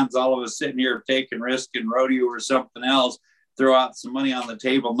many times all of us sitting here have taken risk in rodeo or something else, throw out some money on the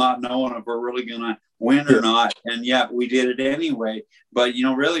table, not knowing if we're really going to win or not. And yet we did it anyway. But,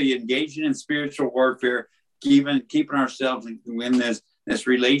 really engaging in spiritual warfare, keeping ourselves in this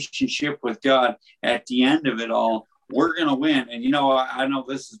relationship with God, at the end of it all, we're going to win. And, I know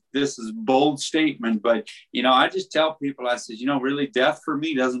this is a bold statement, but, I just tell people, I said, really death for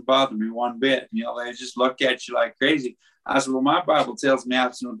me doesn't bother me one bit. They just look at you like crazy. I said, well, my Bible tells me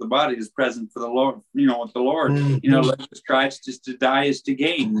absent of the body is present for the Lord, with the Lord, Christ is to die is to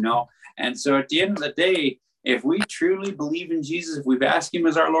gain, And so at the end of the day, if we truly believe in Jesus, if we've asked him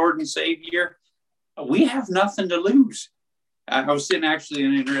as our Lord and Savior, we have nothing to lose. I was sitting actually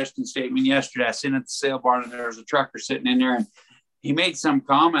in an interesting statement yesterday. I was sitting at the sale barn and there was a trucker sitting in there and he made some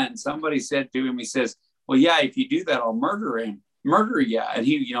comment and somebody said to him, he says, well, yeah, if you do that, I'll murder you. And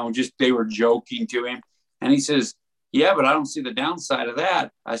he, they were joking to him. And he says, yeah, but I don't see the downside of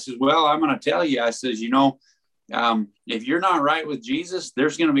that. I says, well, I'm going to tell you. I says, if you're not right with Jesus,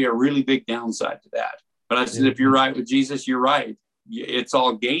 there's going to be a really big downside to that. But I said, if you're right with Jesus, you're right. It's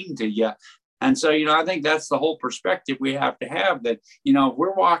all gain to you. And so, I think that's the whole perspective we have to have, that, if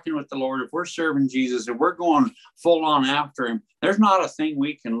we're walking with the Lord, if we're serving Jesus, if we're going full on after him, there's not a thing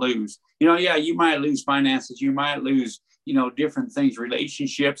we can lose. Yeah, you might lose finances. You might lose, different things,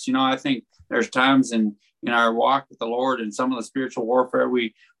 relationships. I think there's times in our walk with the Lord and some of the spiritual warfare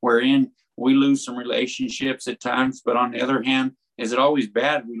we're in, we lose some relationships at times. But on the other hand, is it always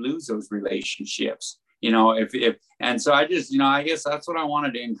bad we lose those relationships? And so I just, I guess that's what I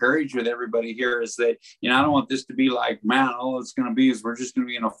wanted to encourage with everybody here is that, I don't want this to be like, man, all it's going to be is we're just going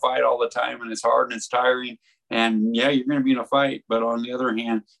to be in a fight all the time and it's hard and it's tiring. And yeah, you're going to be in a fight. But on the other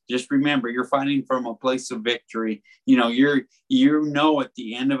hand, just remember, you're fighting from a place of victory. At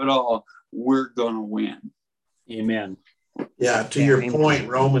the end of it all, we're going to win. Amen. Yeah. To your point,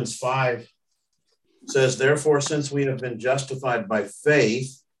 Romans 5 says, therefore, since we have been justified by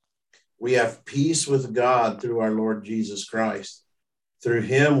faith, we have peace with God through our Lord Jesus Christ. Through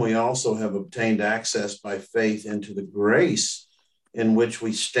him, we also have obtained access by faith into the grace in which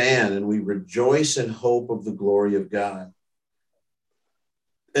we stand, and we rejoice in hope of the glory of God.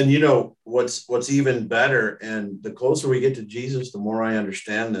 And what's even better, and the closer we get to Jesus, the more I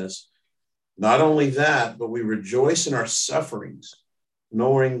understand this. Not only that, but we rejoice in our sufferings,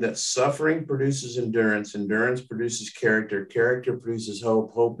 knowing that suffering produces endurance, endurance produces character, character produces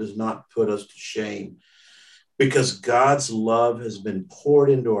hope, hope does not put us to shame, because God's love has been poured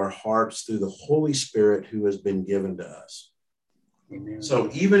into our hearts through the Holy Spirit who has been given to us. Amen. So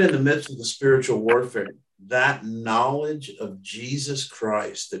even in the midst of the spiritual warfare, that knowledge of Jesus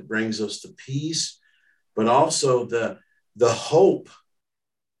Christ that brings us the peace, but also the hope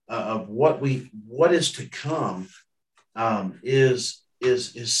of what is to come is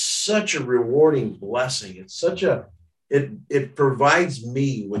such a rewarding blessing. It's such it provides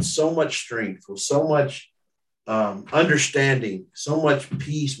me with so much strength, with so much understanding, so much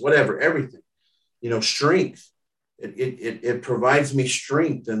peace, whatever, everything, strength. It provides me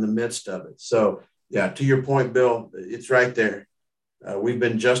strength in the midst of it. So yeah, to your point, Bill, it's right there. We've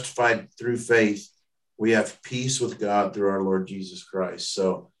been justified through faith. We have peace with God through our Lord Jesus Christ.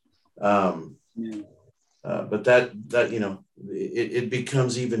 So, but that it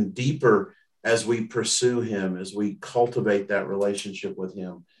becomes even deeper as we pursue him, as we cultivate that relationship with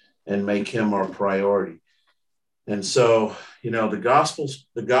him and make him our priority. And so, the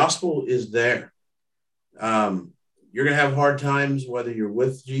gospel is there. You're going to have hard times, whether you're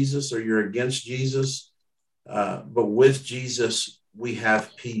with Jesus or you're against Jesus. But with Jesus, we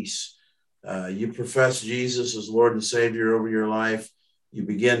have peace. You profess Jesus as Lord and Savior over your life. You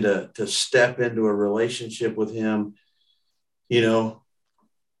begin to step into a relationship with him.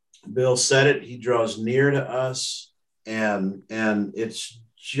 Bill said it, he draws near to us, and it's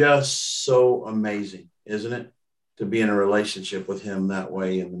just so amazing, isn't it, to be in a relationship with him that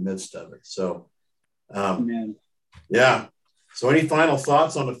way in the midst of it. So, Amen. Yeah. So any final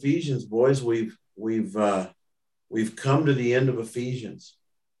thoughts on Ephesians, boys? We've come to the end of Ephesians.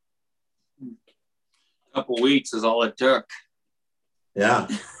 A couple of weeks is all it took. Yeah.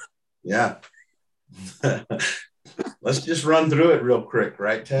 Yeah. Let's just run through it real quick,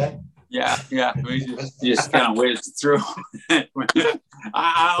 right, Ted? Yeah. We just kind of whizzed through.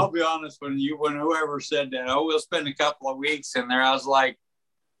 I'll be honest, when whoever said that, we'll spend a couple of weeks in there, I was like,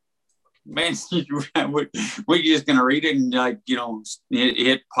 man, we're just gonna read it and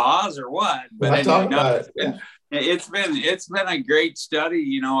hit pause or what? But anyway, it's been a great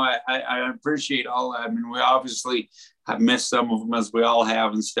study. I appreciate all that. I mean, we obviously have missed some of them, as we all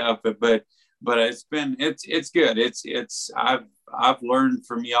have and stuff, but it's good. I've learned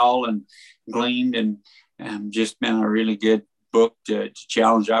from y'all and gleaned and just been a really good book to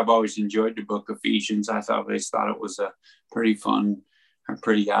challenge. I've always enjoyed the book of Ephesians. I thought it was a pretty fun, or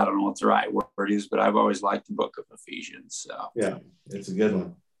pretty, I don't know what the right word is, but I've always liked the book of Ephesians. So yeah, it's a good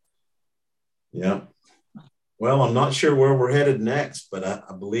one. Yeah. Well, I'm not sure where we're headed next, but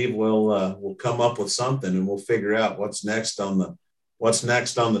I believe we'll come up with something, and we'll figure out what's next on the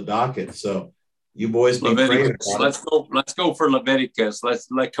docket. So you boys be praying about it. Let's go for Leviticus.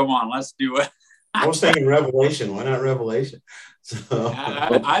 Come on, let's do it. I was thinking Revelation. Why not Revelation? So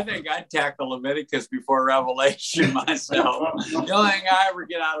I think I'd tackle Leviticus before Revelation myself. The only thing I ever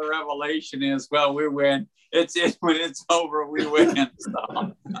get out of Revelation is, well, we win. When it's over, we win.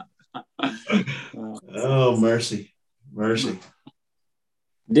 So. Oh, mercy.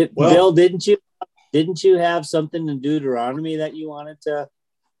 Bill, didn't you have something in Deuteronomy that you wanted to?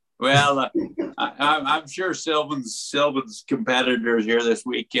 Well, I'm sure Sylvan's competitors here this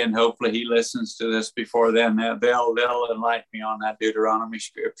weekend. Hopefully, he listens to this before then. They'll enlighten me on that Deuteronomy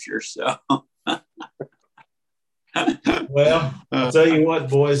scripture. So, well, I'll tell you what,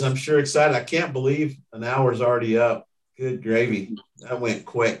 boys, I'm sure excited. I can't believe an hour's already up. Good gravy, that went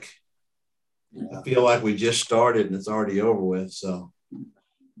quick. I feel like we just started and it's already over with. So,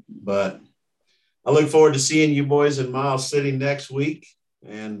 but I look forward to seeing you boys in Miles City next week,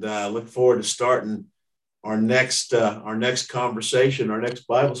 and look forward to starting our next conversation, our next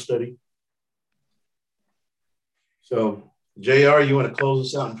Bible study. So, JR, you want to close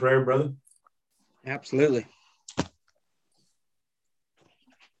us out in prayer, brother? Absolutely.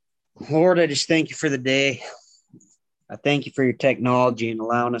 Lord, I just thank you for the day. I thank you for your technology and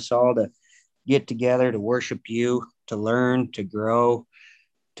allowing us all to get together to worship you, to learn, to grow,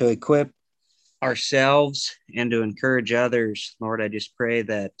 to equip ourselves, and to encourage others. Lord, I just pray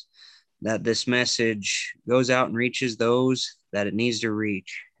that this message goes out and reaches those that it needs to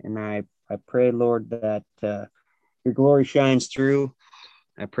reach. And I pray, Lord, that your glory shines through.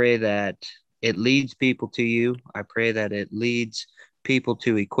 I pray that it leads people to you. I pray that it leads people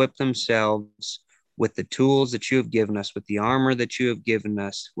to equip themselves with the tools that you have given us, with the armor that you have given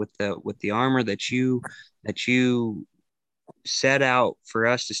us, with the armor that you set out for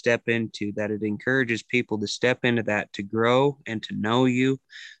us to step into, that it encourages people to step into that, to grow and to know you.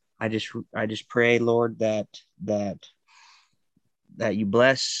 I just pray, Lord, that you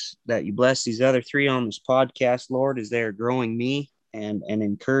bless these other three on this podcast, Lord, as they are growing me and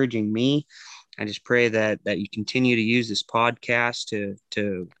encouraging me. I just pray that you continue to use this podcast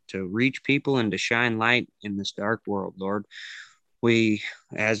to reach people and to shine light in this dark world, Lord.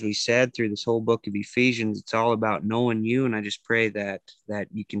 As we said through this whole book of Ephesians, it's all about knowing you. And I just pray that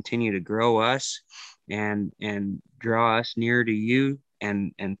you continue to grow us and draw us near to you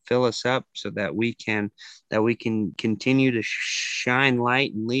and fill us up so that we can continue to shine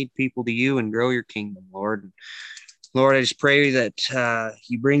light and lead people to you and grow your kingdom, Lord. Lord, I just pray that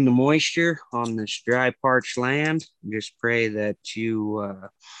you bring the moisture on this dry, parched land. I just pray that you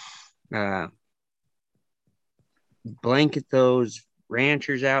blanket those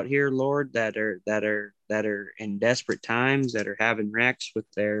ranchers out here, Lord, that are in desperate times, that are having wrecks with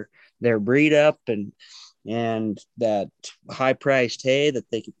their breed up and that high-priced hay, that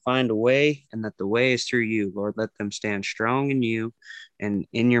they can find a way, and that the way is through you, Lord. Let them stand strong in you and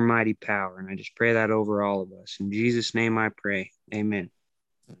in your mighty power. And I just pray that over all of us. In Jesus' name I pray. Amen.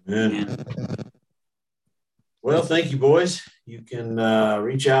 Amen. Well, thank you, boys. You can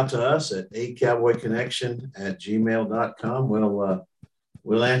reach out to us at acowboyconnection@gmail.com.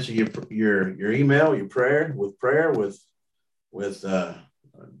 We'll answer your email, your prayer, with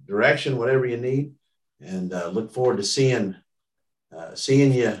direction, whatever you need. And look forward to seeing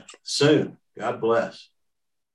you soon. God bless.